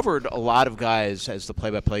you've covered a lot of guys as the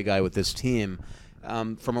play-by-play guy with this team.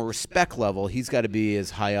 From a respect level, he's got to be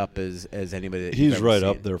as high up as anybody that he's you've ever right seen.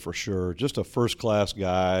 up there for sure. Just a first-class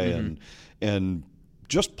guy and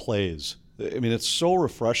just plays. I mean, it's so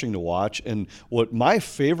refreshing to watch. And what my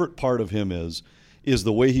favorite part of him is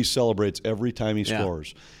the way he celebrates every time he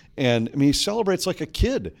scores. And, I mean, he celebrates like a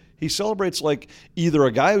kid. He celebrates like either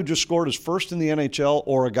a guy who just scored his first in the NHL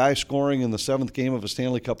or a guy scoring in the 7th game of a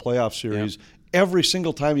Stanley Cup playoff series every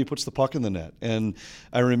single time he puts the puck in the net. And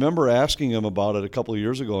I remember asking him about it a couple of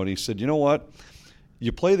years ago, and he said, you know what?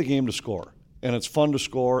 You play the game to score, and it's fun to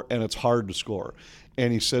score, and it's hard to score.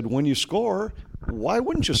 And he said, when you score, why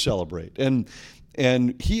wouldn't you celebrate? And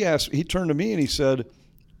he turned to me and he said,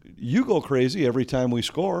 you go crazy every time we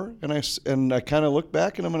score. And I kind of looked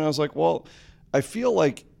back at him and I was like, well, I feel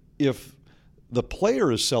like if the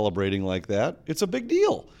player is celebrating like that, it's a big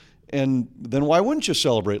deal. And then why wouldn't you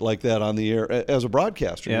celebrate like that on the air as a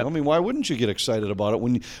broadcaster? Yep. You know? I mean, why wouldn't you get excited about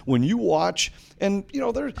it when you watch? And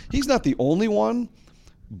he's not the only one,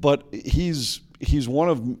 but he's one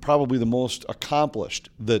of probably the most accomplished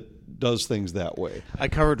that does things that way. I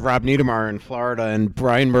covered Rob Niedermayer in Florida, and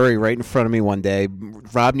Brian Murray right in front of me one day.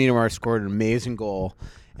 Rob Niedermayer scored an amazing goal,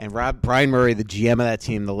 and Brian Murray, the GM of that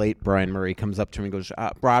team, the late Brian Murray, comes up to me and goes,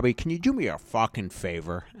 Robbie, can you do me a fucking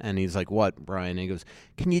favor? And he's like, what, Brian? And he goes,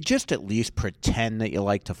 can you just at least pretend that you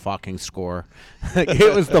like to fucking score?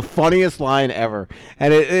 It was the funniest line ever.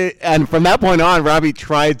 And and from that point on, Robbie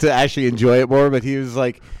tried to actually enjoy it more, but he was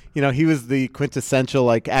like, he was the quintessential,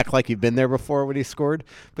 like, act like you've been there before when he scored.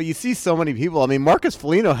 But you see so many people. I mean, Marcus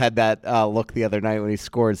Foligno had that look the other night when he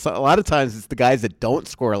scored. So a lot of times it's the guys that don't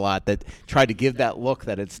score a lot that try to give that look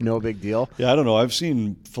that it's no big deal. Yeah, I don't know. I've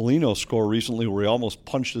seen Foligno score recently where he almost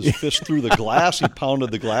punched his fist through the glass. He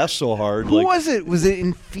pounded the glass so hard. Who was it? Was it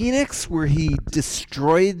in Phoenix where he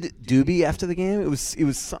destroyed Doobie after the game? It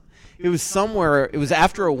was somewhere. It was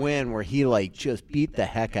after a win where he just beat the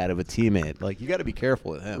heck out of a teammate. Like, you got to be careful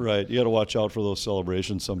with him. Right. You got to watch out for those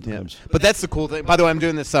celebrations sometimes. Yeah. But that's the cool thing. By the way, I'm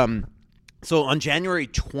doing this. So on January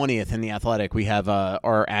 20th in The Athletic, we have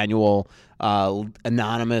our annual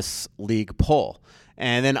anonymous league poll.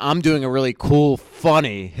 And then I'm doing a really cool,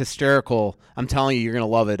 funny, hysterical, I'm telling you, you're going to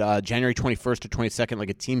love it, January 21st or 22nd, like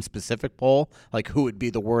a team-specific poll, like who would be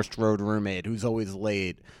the worst road roommate, who's always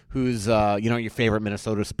late, who's, your favorite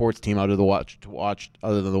Minnesota sports team out of the watch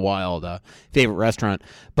other than the Wild, favorite restaurant.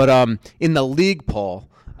 But in the league poll,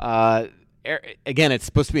 again, it's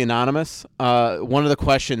supposed to be anonymous. One of the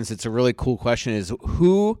questions, it's a really cool question, is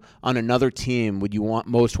who on another team would you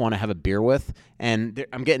most want to have a beer with? And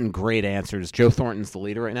I'm getting great answers. Joe Thornton's the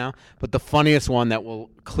leader right now. But the funniest one that will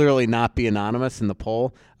clearly not be anonymous in the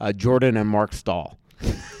poll, Jordan and Mark Stahl.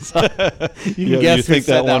 So you can guess you think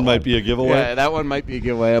that one might be a giveaway? Yeah, that one might be a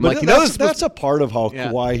giveaway. I'm but that's a part of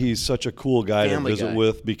why he's such a cool guy Family to visit guy.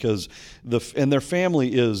 with, because their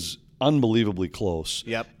family is unbelievably close.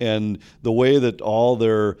 Yep. And the way that all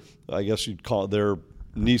their, I guess you'd call it their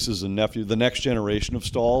nieces and nephews, the next generation of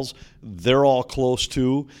Stahls, they're all close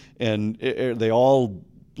too, and they all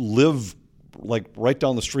live like right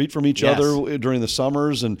down the street from each other during the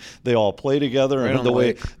summers, and they all play together. Right and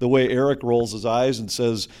the way Eric rolls his eyes and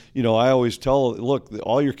says, I always tell, look,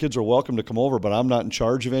 all your kids are welcome to come over, but I'm not in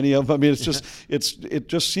charge of any of them. I mean, it's just it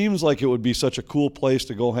just seems like it would be such a cool place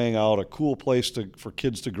to go hang out, a cool place for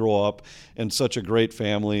kids to grow up, and such a great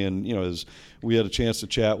family. And we had a chance to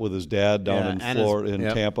chat with his dad down in Florida, in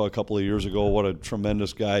Tampa a couple of years ago. What a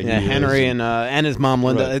tremendous guy he is. Henry and his mom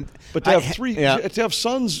Linda. Right. But to have to have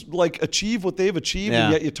sons like achieve what they've achieved,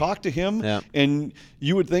 and yet you talk to him, and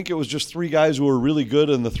you would think it was just three guys who were really good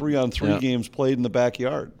in the 3-on-3 games played in the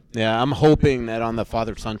backyard. Yeah, I'm hoping that on the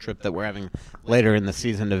father-son trip that we're having later in the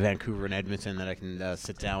season to Vancouver and Edmonton that I can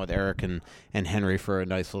sit down with Eric and Henry for a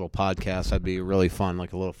nice little podcast. That'd be really fun,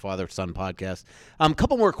 like a little father-son podcast. A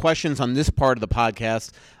couple more questions on this part of the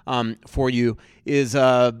podcast for you is,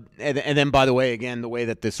 and then, by the way, again, the way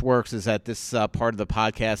that this works is that this part of the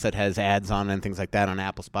podcast that has ads on and things like that on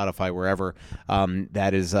Apple, Spotify, wherever,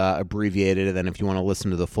 that is abbreviated. And then if you want to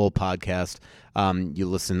listen to the full podcast, you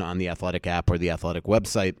listen on the Athletic app or the Athletic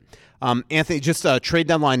website. Anthony, just trade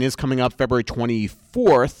deadline is coming up February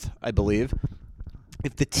 24th, I believe.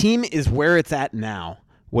 If the team is where it's at now,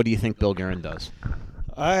 what do you think Bill Guerin does?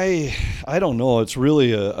 I don't know. It's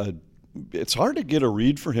really it's hard to get a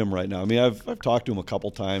read for him right now. I mean, I've talked to him a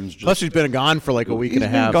couple times. Plus, he's been gone for like a week and a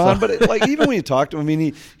half. Gone, so. But like even when you talk to him, I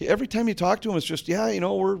mean, every time you talk to him, it's just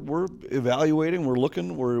we're evaluating, we're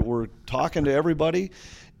looking, we're talking to everybody,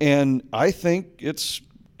 and I think it's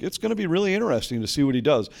going to be really interesting to see what he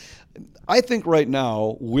does. I think right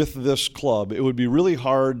now with this club, it would be really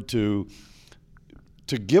hard to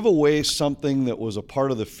give away something that was a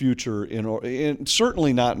part of the future in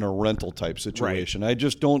certainly not in a rental type situation. Right. I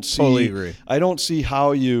just don't see. Totally agree. I don't see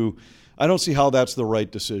how that's the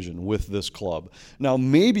right decision with this club. Now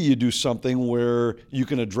maybe you do something where you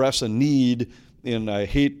can address a need. And I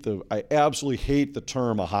absolutely hate the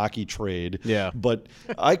term a hockey trade. Yeah. But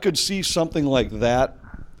I could see something like that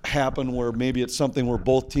happen where maybe it's something where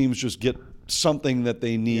both teams just get something that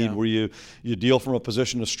they need, where you deal from a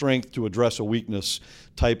position of strength to address a weakness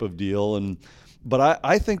type of deal. But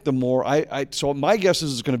I think the more so my guess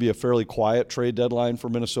is it's going to be a fairly quiet trade deadline for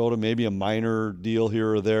Minnesota, maybe a minor deal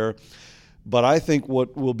here or there. But I think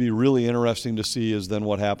what will be really interesting to see is then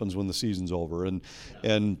what happens when the season's over. And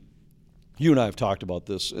you and I have talked about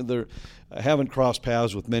this. I haven't crossed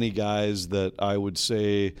paths with many guys that I would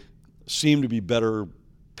say seem to be better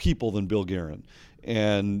people than Bill Guerin.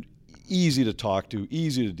 And easy to talk to,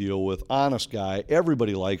 easy to deal with, honest guy.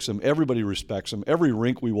 Everybody likes him. Everybody respects him. Every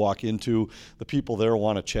rink we walk into, the people there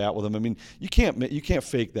want to chat with him. I mean, you can't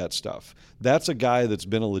fake that stuff. That's a guy that's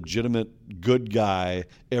been a legitimate good guy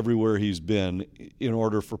everywhere he's been in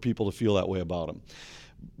order for people to feel that way about him.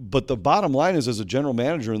 But the bottom line is, as a general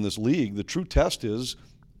manager in this league, the true test is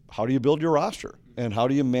how do you build your roster and how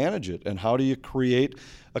do you manage it and how do you create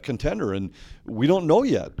a contender? And we don't know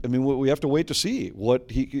yet. I mean, we have to wait to see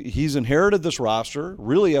what he's inherited this roster,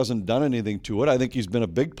 really hasn't done anything to it. I think he's been a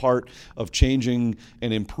big part of changing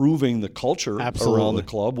and improving the culture around the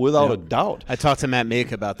club without a doubt. I talked to Matt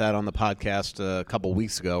Make about that on the podcast a couple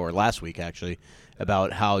weeks ago, or last week actually,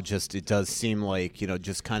 about how just it does seem like,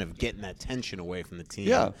 just kind of getting that tension away from the team.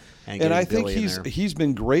 Yeah. And I think he's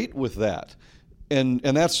been great with that. And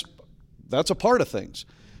that's a part of things.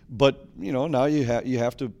 But, now you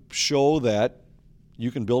have to show that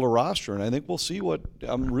you can build a roster. And I think we'll see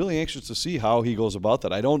I'm really anxious to see how he goes about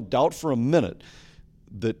that. I don't doubt for a minute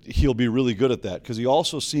that he'll be really good at that, because he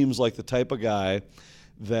also seems like the type of guy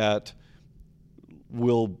that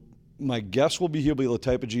my guess will be he'll be the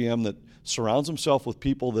type of GM that surrounds himself with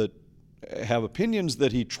people that have opinions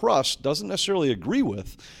that he trusts, doesn't necessarily agree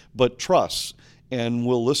with, but trusts, and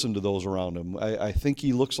will listen to those around him. I think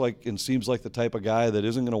he looks like and seems like the type of guy that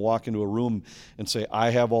isn't going to walk into a room and say, I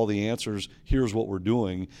have all the answers, here's what we're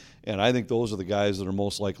doing. And I think those are the guys that are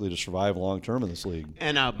most likely to survive long-term in this league.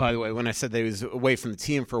 And by the way, when I said that he was away from the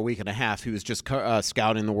team for a week and a half, he was just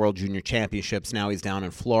scouting the World Junior Championships. Now he's down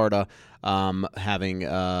in Florida having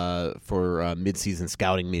for mid-season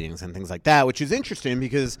scouting meetings and things like that, which is interesting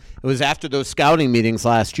because it was after those scouting meetings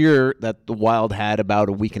last year that the Wild had about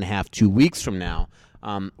a week and a half, 2 weeks from now,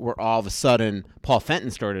 where all of a sudden Paul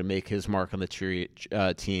Fenton started to make his mark on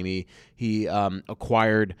the team. He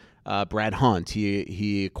acquired Brad Hunt.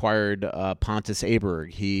 He acquired Pontus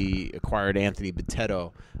Aberg. He acquired Anthony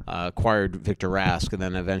Bitetto, acquired Victor Rask, and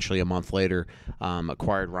then eventually a month later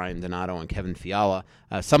acquired Ryan Donato and Kevin Fiala.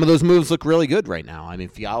 Some of those moves look really good right now. I mean,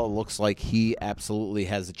 Fiala looks like he absolutely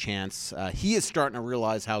has a chance. He is starting to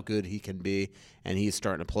realize how good he can be, and he's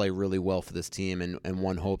starting to play really well for this team, and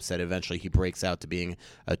one hopes that eventually he breaks out to being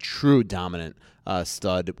a true dominant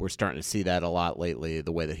stud. We're starting to see that a lot lately,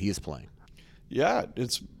 the way that he's playing. Yeah,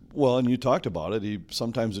 and you talked about it.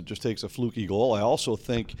 Sometimes it just takes a fluky goal. I also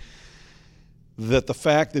think that the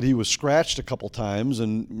fact that he was scratched a couple times,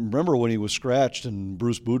 and remember when he was scratched and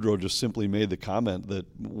Bruce Boudreau just simply made the comment that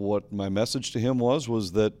what my message to him was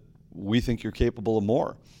that we think you're capable of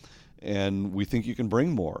more and we think you can bring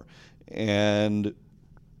more. And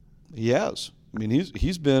he has. I mean,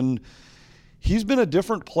 he's been a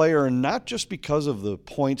different player, and not just because of the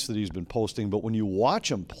points that he's been posting, but when you watch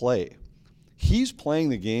him play, he's playing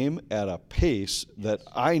the game at a pace that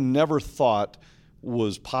I never thought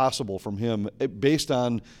was possible from him based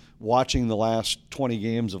on watching the last 20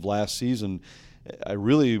 games of last season. I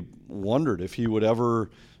really wondered if he'd ever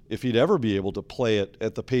be able to play it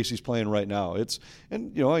at the pace he's playing right now.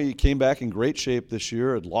 He came back in great shape this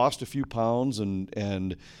year, had lost a few pounds,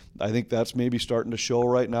 and I think that's maybe starting to show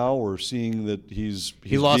right now. We're seeing that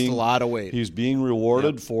he lost a lot of weight. He's being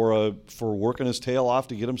rewarded for working his tail off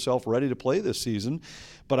to get himself ready to play this season.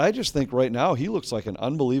 But I just think right now he looks like an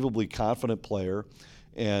unbelievably confident player.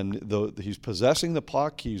 And he's possessing the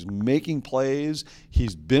puck. He's making plays.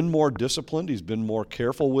 He's been more disciplined. He's been more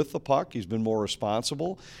careful with the puck. He's been more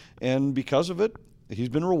responsible. And because of it, he's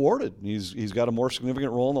been rewarded. He's got a more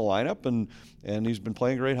significant role in the lineup, and he's been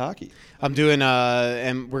playing great hockey. I'm doing,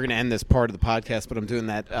 and we're going to end this part of the podcast, but I'm doing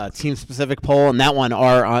that team-specific poll, and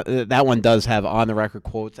that one does have on-the-record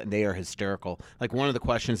quotes, and they are hysterical. Like, one of the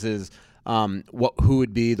questions is, who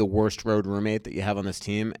would be the worst road roommate that you have on this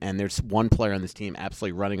team? And there's one player on this team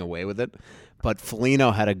absolutely running away with it. But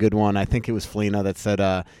Foligno had a good one. I think it was Foligno that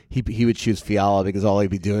said he would choose Fiala because all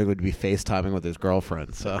he'd be doing would be FaceTiming with his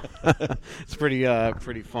girlfriend. So it's pretty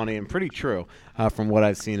funny and pretty true from what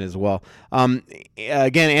I've seen as well.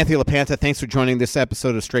 Again, Anthony LaPanta, thanks for joining this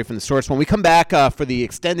episode of Straight from the Source. When we come back for the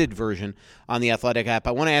extended version on the Athletic app,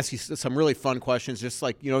 I want to ask you some really fun questions, just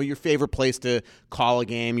like, your favorite place to call a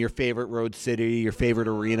game, your favorite road city, your favorite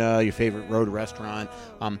arena, your favorite road restaurant.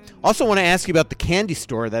 Also want to ask you about the candy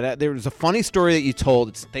store. That there was a funny story that you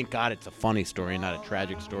told. Thank God it's a funny story, not a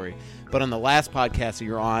tragic story. But on the last podcast that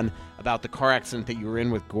you're on about the car accident that you were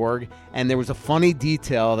in with Gorg, and there was a funny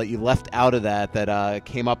detail that you left out of that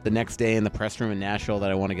came up the next day in the press room in Nashville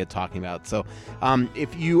that I want to get talking about. So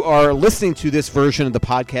if you are listening to this version of the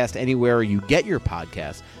podcast anywhere you get your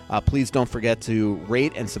podcast, please don't forget to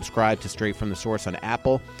rate and subscribe to Straight from the Source on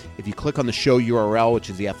Apple. If you click on the show URL, which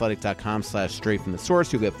is theathletic.com/straight from the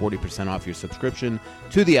source, you'll get 40% off your subscription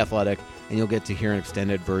to The Athletic, and you'll get to hear an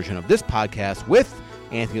extended version of this podcast with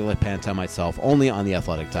Anthony LaPanta and myself only on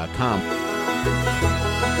theathletic.com.